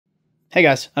Hey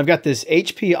guys, I've got this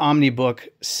HP OmniBook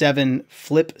 7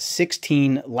 Flip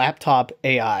 16 Laptop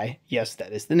AI. Yes,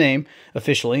 that is the name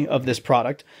officially of this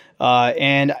product.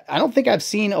 And I don't think I've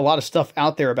seen a lot of stuff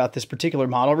out there about this particular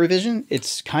model revision.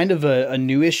 It's kind of a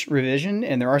newish revision,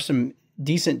 and there are some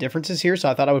decent differences here, so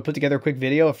I thought I would put together a quick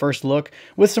video, a first look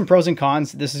with some pros and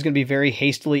cons. This is going to be very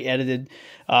hastily edited,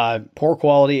 poor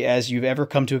quality as you've ever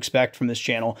come to expect from this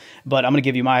channel, but I'm going to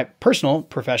give you my personal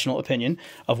professional opinion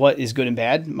of what is good and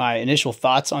bad, my initial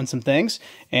thoughts on some things,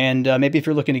 and maybe if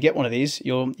you're looking to get one of these,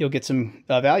 you'll get some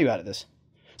value out of this.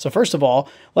 So first of all,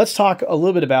 let's talk a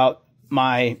little bit about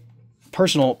my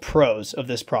personal pros of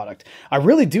this product. I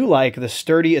really do like the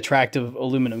sturdy, attractive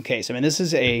aluminum case. I mean, this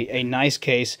is a nice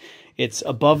case. It's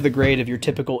above the grade of your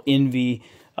typical Envy,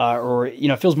 or, you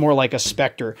know, it feels more like a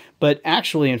Spectre. But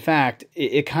actually, in fact,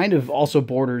 it kind of also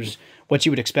borders what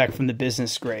you would expect from the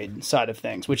business grade side of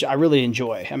things, which I really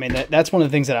enjoy. I mean, that's one of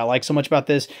the things that I like so much about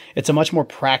this. It's a much more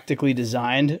practically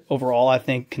designed overall, I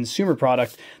think, consumer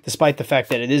product, despite the fact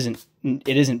that it isn't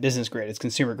business grade, it's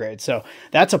consumer grade. So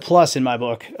that's a plus in my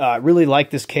book. I really like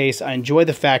this case. I enjoy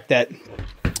the fact that,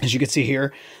 as you can see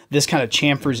here, this kind of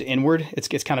chamfers inward. It's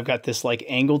kind of got this like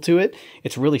angle to it.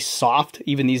 It's really soft.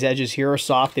 Even these edges here are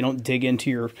soft. They don't dig into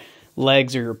your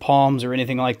legs or your palms or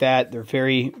anything like that. They're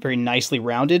very, very nicely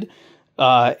rounded.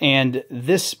 And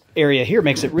this area here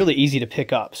makes it really easy to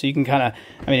pick up. So you can kind of,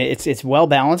 I mean, it's well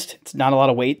balanced. It's not a lot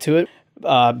of weight to it.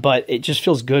 But it just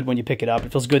feels good when you pick it up.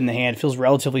 It feels good in the hand. It feels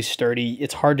relatively sturdy.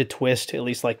 It's hard to twist, at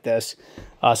least like this.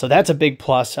 So that's a big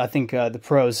plus. I think the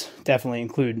pros definitely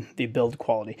include the build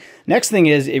quality. Next thing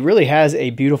is it really has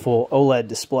a beautiful OLED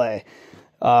display.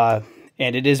 And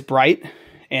it is bright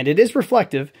and it is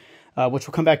reflective, which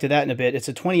we'll come back to that in a bit. It's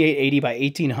a 2880 by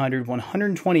 1800,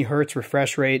 120 hertz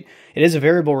refresh rate. It is a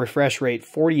variable refresh rate,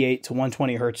 48 to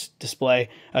 120 hertz display,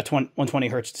 120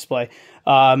 hertz display.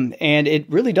 And it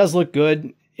really does look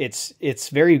good. It's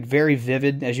very, very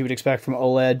vivid, as you would expect from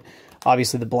OLED.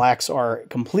 Obviously, the blacks are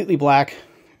completely black,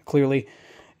 clearly.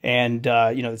 And,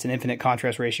 you know, it's an infinite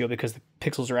contrast ratio because the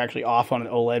pixels are actually off on an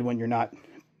OLED when you're not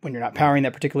powering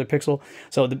that particular pixel.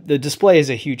 So the display is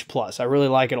a huge plus. I really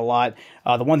like it a lot.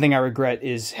 The one thing I regret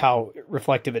is how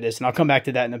reflective it is, and I'll come back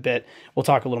to that in a bit. We'll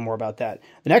talk a little more about that.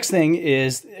 The next thing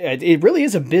is it really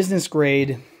is a business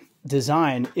grade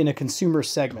design in a consumer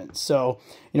segment. So,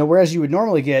 you know, whereas you would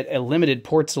normally get a limited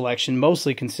port selection,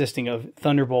 mostly consisting of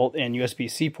Thunderbolt and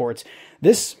USB-C ports,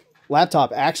 this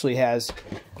laptop actually has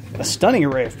a stunning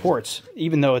array of ports,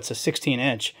 even though it's a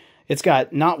 16-inch. It's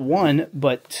got not one,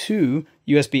 but two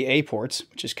USB-A ports,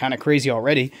 which is kind of crazy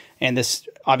already. And this,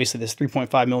 obviously, this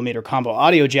 3.5 millimeter combo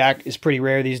audio jack is pretty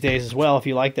rare these days as well, if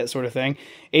you like that sort of thing.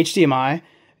 HDMI,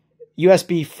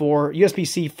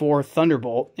 USB-C 4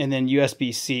 Thunderbolt, and then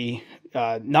USB-C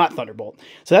not Thunderbolt.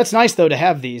 So that's nice, though, to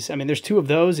have these. I mean, there's two of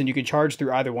those, and you can charge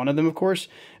through either one of them, of course.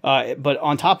 But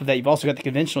on top of that, you've also got the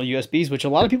conventional USBs, which a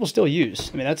lot of people still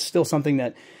use. I mean, that's still something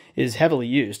that is heavily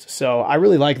used. So I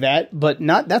really like that, but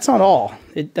that's not all.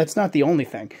 That's not the only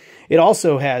thing. It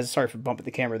also has, sorry for bumping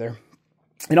the camera there.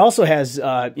 It also has,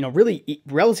 you know, really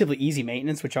relatively easy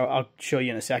maintenance, which I'll show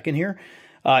you in a second here,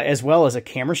 as well as a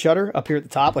camera shutter up here at the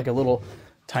top, like a little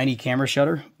tiny camera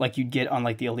shutter like you'd get on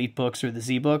like the Elite books or the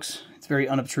Z books. It's very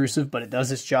unobtrusive, but it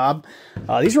does its job.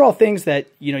 These are all things that,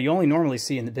 you know, you only normally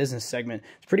see in the business segment.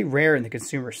 It's pretty rare in the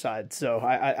consumer side, so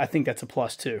I think that's a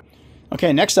plus too.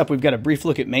 Okay, next up, we've got a brief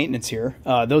look at maintenance here.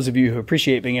 Those of you who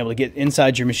appreciate being able to get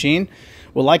inside your machine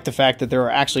will like the fact that there are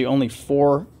actually only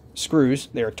 4 screws.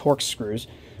 They are Torx screws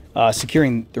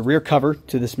securing the rear cover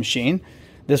to this machine.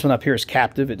 This one up here is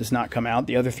captive. It does not come out.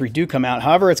 The other 3 do come out.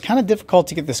 However, it's kind of difficult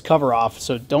to get this cover off,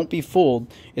 so don't be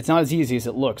fooled. It's not as easy as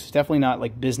it looks. It's definitely not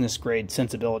like business grade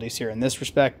sensibilities here in this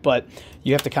respect, but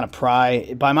you have to kind of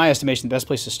pry. By my estimation, the best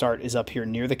place to start is up here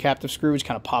near the captive screw, which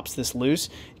kind of pops this loose.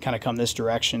 You kind of come this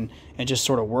direction and just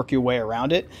sort of work your way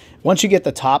around it. Once you get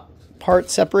the top part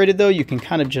separated, though, you can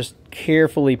kind of just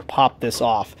carefully pop this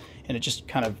off, and it just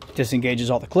kind of disengages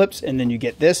all the clips, and then you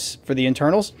get this for the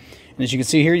internals. And as you can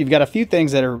see here, you've got a few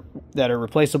things that are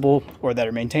replaceable or that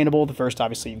are maintainable. The first,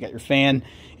 obviously, you've got your fan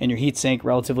and your heat sink,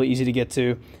 relatively easy to get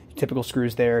to. Typical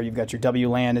screws there. You've got your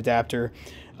WLAN adapter,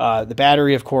 the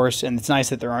battery, of course, and it's nice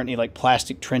that there aren't any like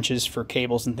plastic trenches for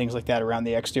cables and things like that around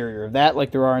the exterior of that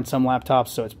like there are in some laptops,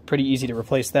 so it's pretty easy to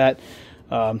replace that.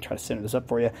 I'm trying to center this up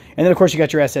for you. And then, of course, you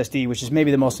got your SSD, which is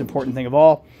maybe the most important thing of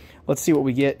all. Let's see what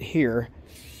we get here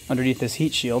underneath this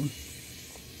heat shield.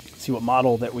 See what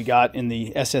model that we got in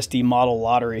the SSD model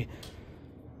lottery.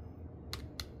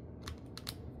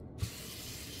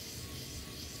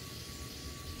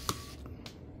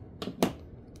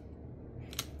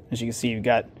 As you can see, you've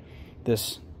got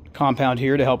this compound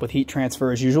here to help with heat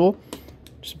transfer as usual.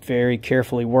 Just very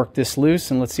carefully work this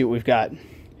loose, and let's see what we've got.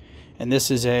 And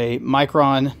this is a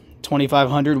Micron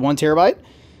 2500 1 terabyte.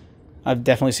 I've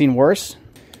definitely seen worse.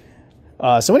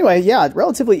 So anyway, yeah,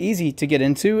 relatively easy to get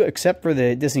into, except for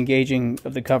the disengaging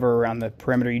of the cover around the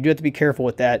perimeter. You do have to be careful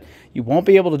with that. You won't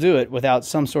be able to do it without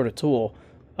some sort of tool.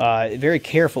 Very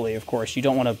carefully, of course. You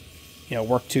don't want to,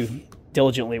 work too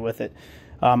diligently with it.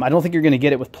 I don't think you're going to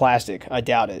get it with plastic. I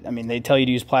doubt it. I mean, they tell you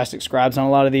to use plastic scribes on a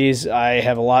lot of these. I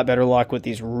have a lot better luck with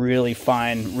these really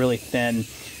fine, really thin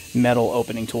metal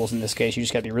opening tools in this case. You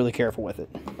just got to be really careful with it.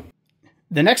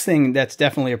 The next thing that's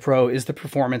definitely a pro is the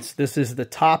performance. This is the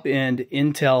top-end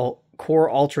Intel Core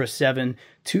Ultra 7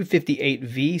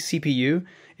 258V CPU.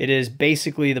 It is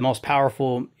basically the most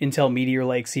powerful Intel Meteor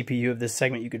Lake CPU of this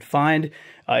segment you could find.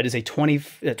 It is a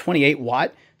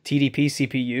 28-watt TDP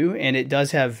CPU, and it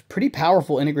does have pretty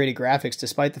powerful integrated graphics,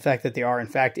 despite the fact that they are, in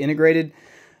fact, integrated.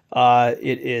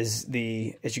 It is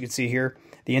the, as you can see here,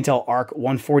 the Intel Arc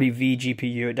 140V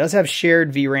GPU. It does have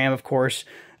shared VRAM, of course,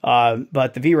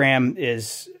 but the VRAM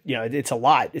is, it's a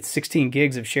lot. It's 16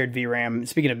 gigs of shared VRAM.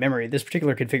 Speaking of memory, this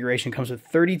particular configuration comes with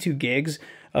 32 gigs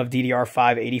of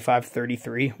DDR5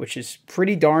 8533, which is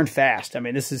pretty darn fast. I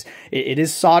mean, it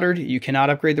is soldered. You cannot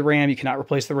upgrade the RAM. You cannot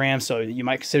replace the RAM, so you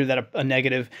might consider that a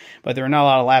negative, but there are not a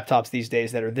lot of laptops these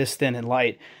days that are this thin and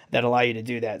light that allow you to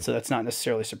do that, so that's not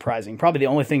necessarily surprising. Probably the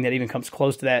only thing that even comes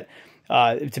close to that,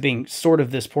 to being sort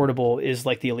of this portable, is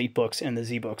like the EliteBooks and the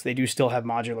ZBooks. They do still have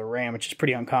modular RAM, which is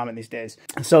pretty uncommon these days.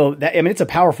 So that, I mean, it's a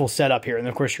powerful setup here. And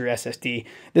of course your SSD.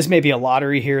 This may be a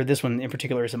lottery here. This one in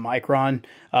particular is a Micron,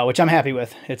 which I'm happy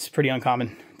with. It's pretty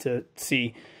uncommon to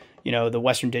see, the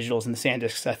Western Digitals and the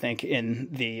SanDisks, I think, in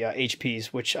the HPs,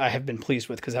 which I have been pleased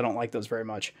with because I don't like those very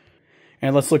much.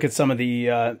 And let's look at some of the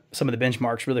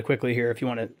benchmarks really quickly here. If you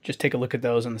want to just take a look at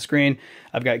those on the screen,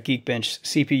 I've got Geekbench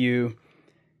CPU,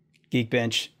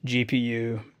 Geekbench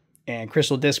GPU, and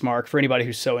Crystal Disk Mark for anybody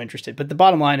who's so interested. But the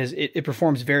bottom line is it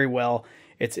performs very well.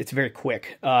 It's very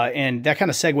quick. And that kind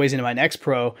of segues into my next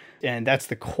pro, and that's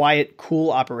the quiet,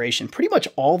 cool operation pretty much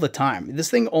all the time.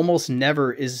 This thing almost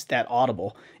never is that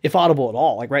audible, if audible at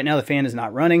all. Like right now, the fan is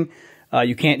not running.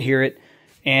 You can't hear it.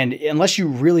 And unless you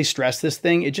really stress this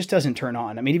thing, it just doesn't turn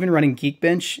on. I mean, even running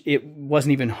Geekbench, it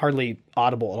wasn't even hardly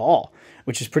audible at all,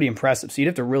 which is pretty impressive. So you'd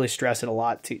have to really stress it a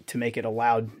lot to make it a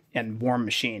loud and warm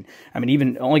machine. I mean,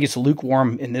 even it only gets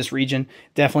lukewarm in this region,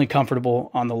 definitely comfortable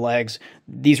on the legs.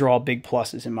 These are all big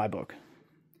pluses in my book.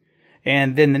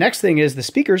 And then the next thing is the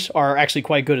speakers are actually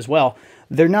quite good as well.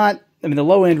 They're not, I mean, the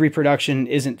low-end reproduction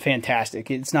isn't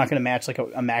fantastic. It's not going to match like a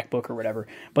MacBook or whatever,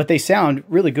 but they sound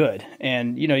really good.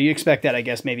 And, you expect that, I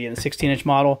guess, maybe in a 16-inch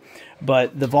model,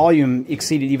 but the volume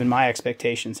exceeded even my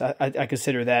expectations. I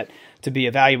consider that to be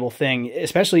a valuable thing,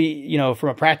 especially, from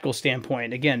a practical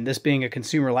standpoint. Again, this being a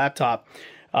consumer laptop,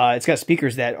 it's got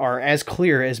speakers that are as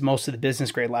clear as most of the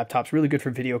business-grade laptops, really good for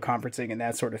video conferencing and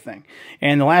that sort of thing.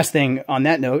 And the last thing on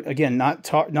that note, again, not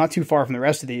too far from the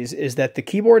rest of these, is that the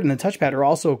keyboard and the touchpad are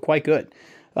also quite good.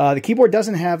 The keyboard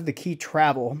doesn't have the key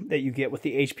travel that you get with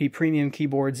the HP premium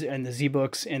keyboards and the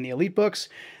ZBooks and the EliteBooks.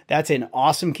 That's an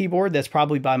awesome keyboard. That's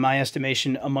probably, by my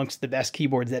estimation, amongst the best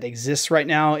keyboards that exists right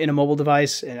now in a mobile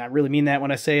device. And I really mean that when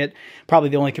I say it. Probably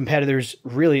the only competitors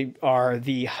really are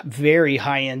the very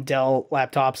high-end Dell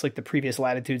laptops, like the previous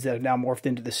Latitudes that have now morphed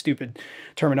into the stupid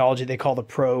terminology they call the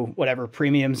Pro, whatever,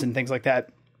 premiums and things like that.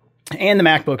 And the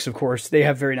MacBooks, of course, they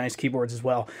have very nice keyboards as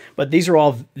well. But these are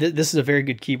all, this is a very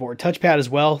good keyboard. Touchpad as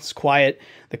well, it's quiet.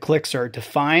 The clicks are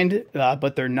defined,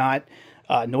 but they're not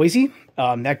noisy.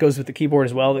 That goes with the keyboard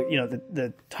as well.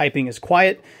 The typing is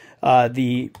quiet.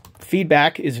 The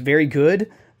feedback is very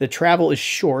good. The travel is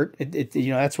short.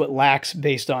 That's what lacks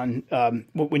based on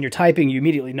when you're typing. You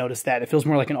immediately notice that it feels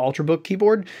more like an Ultrabook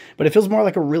keyboard, but it feels more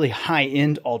like a really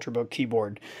high-end Ultrabook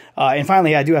keyboard. And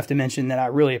finally, I do have to mention that I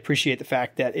really appreciate the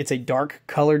fact that it's a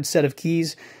dark-colored set of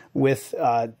keys with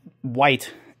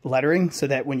white lettering, so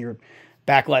that when your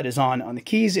backlight is on the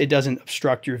keys, it doesn't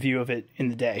obstruct your view of it in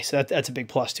the day. So that's a big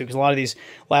plus too, because a lot of these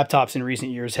laptops in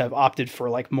recent years have opted for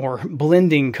like more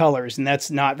blending colors, and that's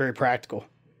not very practical.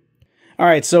 All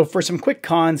right, so for some quick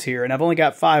cons here, and I've only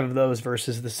got 5 of those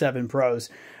versus the 7 Pros.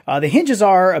 The hinges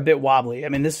are a bit wobbly. I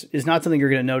mean, this is not something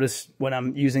you're going to notice when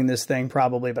I'm using this thing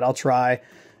probably, but I'll try.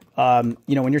 When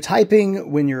you're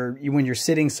typing, when you're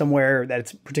sitting somewhere that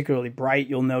it's particularly bright,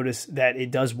 you'll notice that it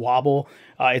does wobble.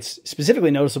 It's specifically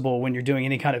noticeable when you're doing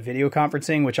any kind of video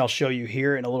conferencing, which I'll show you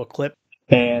here in a little clip.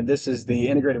 And this is the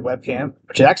integrated webcam,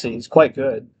 which actually is quite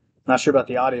good. Not sure about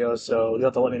the audio, so you'll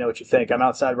have to let me know what you think. I'm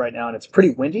outside right now, and it's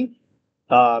pretty windy.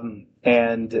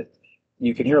 And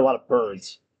you can hear a lot of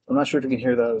birds. I'm not sure if you can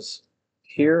hear those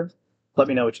here. Let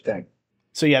me know what you think.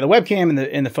 So yeah, the webcam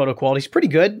and the photo quality is pretty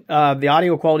good. The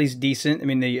audio quality is decent. I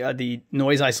mean, the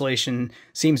noise isolation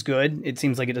seems good. It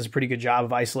seems like it does a pretty good job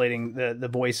of isolating the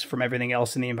voice from everything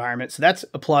else in the environment. So that's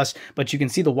a plus, but you can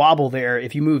see the wobble there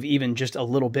if you move even just a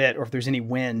little bit, or if there's any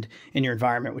wind in your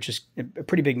environment, which is a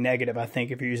pretty big negative, I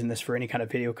think, if you're using this for any kind of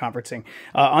video conferencing.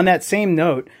 On that same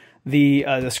note,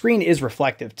 the screen is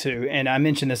reflective too, and I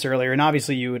mentioned this earlier, and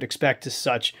obviously you would expect as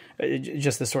such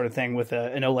just this sort of thing with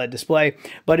an OLED display,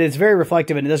 but it's very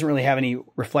reflective and it doesn't really have any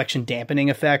reflection dampening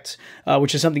effects,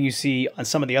 which is something you see on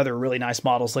some of the other really nice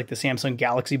models like the Samsung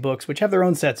Galaxy Books, which have their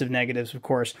own sets of negatives, of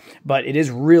course, but it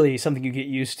is really something you get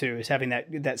used to, is having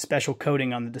that special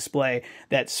coating on the display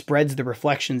that spreads the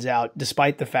reflections out,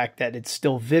 despite the fact that it's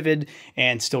still vivid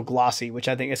and still glossy, which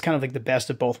I think is kind of like the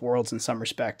best of both worlds in some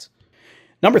respects.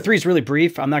 Number 3 is really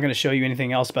brief. I'm not going to show you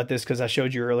anything else about this because I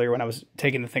showed you earlier when I was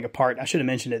taking the thing apart. I should have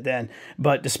mentioned it then.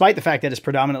 But despite the fact that it's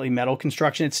predominantly metal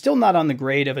construction, it's still not on the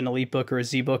grade of an EliteBook or a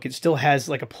ZBook. It still has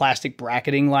like a plastic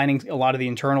bracketing lining a lot of the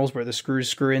internals where the screws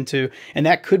screw into. And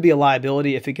that could be a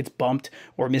liability if it gets bumped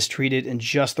or mistreated in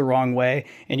just the wrong way,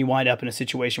 and you wind up in a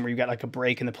situation where you've got like a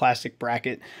break in the plastic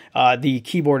bracket. The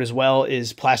keyboard as well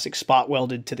is plastic spot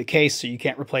welded to the case, so you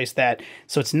can't replace that.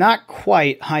 So it's not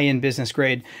quite high-end business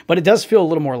grade, but it does feel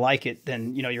a little more like it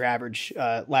than, you know, your average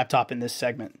laptop in this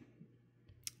segment.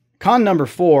 Con number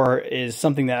 4 is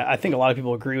something that I think a lot of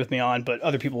people agree with me on, but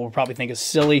other people will probably think is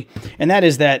silly, and that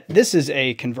is that this is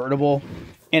a convertible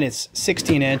and it's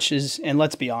 16 inches, and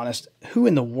let's be honest, who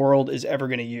in the world is ever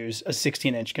going to use a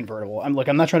 16-inch convertible? I'm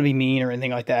not trying to be mean or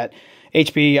anything like that.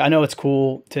 HP, I know it's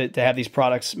cool to have these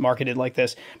products marketed like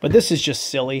this, but this is just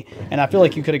silly, and I feel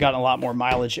like you could have gotten a lot more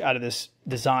mileage out of this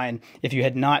design if you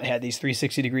had not had these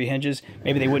 360-degree hinges.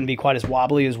 Maybe they wouldn't be quite as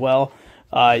wobbly as well.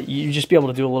 You'd just be able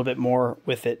to do a little bit more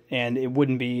with it, and it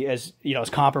wouldn't be as, you know, as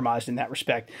compromised in that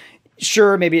respect.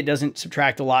 Sure, maybe it doesn't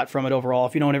subtract a lot from it overall.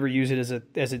 If you don't ever use it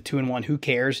as a two-in-one, who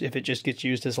cares if it just gets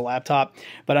used as a laptop?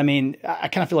 But I mean, I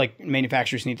kind of feel like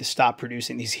manufacturers need to stop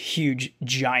producing these huge,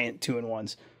 giant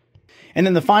two-in-ones. And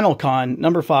then the final con,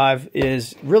 number 5,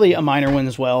 is really a minor one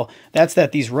as well. That's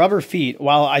that these rubber feet,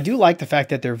 while I do like the fact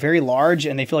that they're very large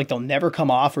and they feel like they'll never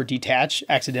come off or detach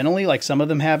accidentally like some of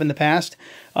them have in the past,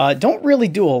 don't really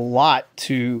do a lot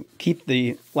to keep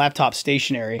the laptop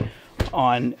stationary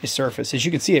on a surface. As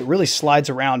you can see, it really slides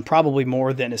around probably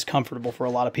more than is comfortable for a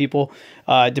lot of people.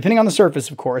 Depending on the surface,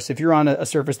 of course. If you're on a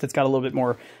surface that's got a little bit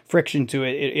more friction to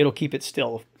it, it'll keep it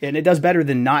still. And it does better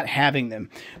than not having them.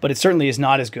 But it certainly is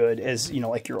not as good as, you know,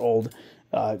 like your old,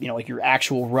 you know, like your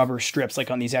actual rubber strips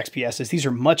like on these XPSs. These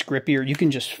are much grippier. You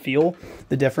can just feel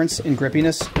the difference in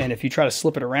grippiness. And if you try to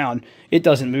slip it around, it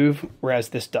doesn't move, whereas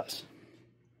this does.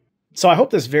 So I hope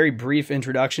this very brief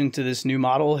introduction to this new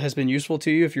model has been useful to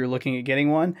you if you're looking at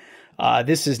getting one.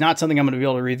 This is not something I'm going to be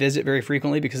able to revisit very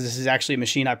frequently because this is actually a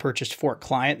machine I purchased for a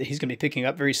client that he's going to be picking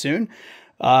up very soon.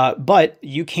 But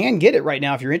you can get it right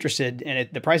now if you're interested, and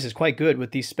the price is quite good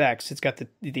with these specs. It's got the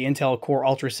Intel Core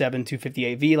Ultra 7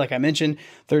 258V, like I mentioned,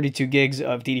 32 gigs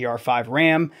of DDR5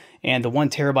 RAM, and the 1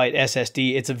 terabyte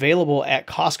SSD. It's available at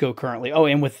Costco currently. Oh,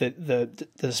 and with the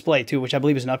display too, which I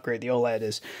believe is an upgrade. The OLED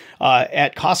is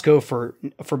at Costco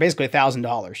for basically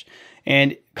 $1,000.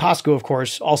 And Costco, of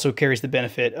course, also carries the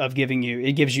benefit of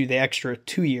gives you the extra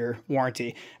 2-year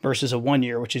warranty versus a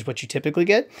 1-year, which is what you typically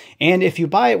get. And if you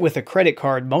buy it with a credit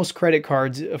card, most credit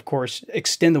cards, of course,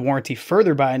 extend the warranty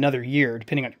further by another year,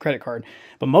 depending on your credit card.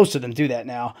 But most of them do that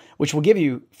now, which will give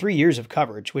you 3 years of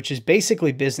coverage, which is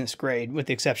basically business grade, with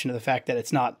the exception of the fact that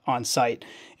it's not on site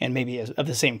and maybe of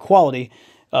the same quality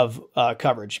of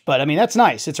coverage. But I mean, that's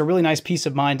nice. It's a really nice peace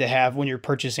of mind to have when you're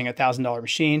purchasing a $1,000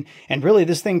 machine. And really,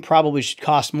 this thing probably should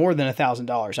cost more than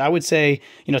 $1,000. I would say,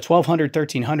 you know, $1,200,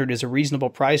 $1,300 is a reasonable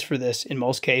price for this in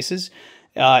most cases.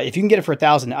 If you can get it for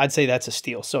 $1,000, I'd say that's a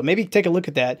steal. So maybe take a look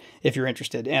at that if you're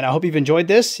interested. And I hope you've enjoyed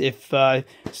this. If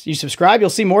you subscribe, you'll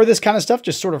see more of this kind of stuff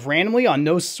just sort of randomly on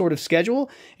no sort of schedule.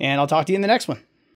 And I'll talk to you in the next one.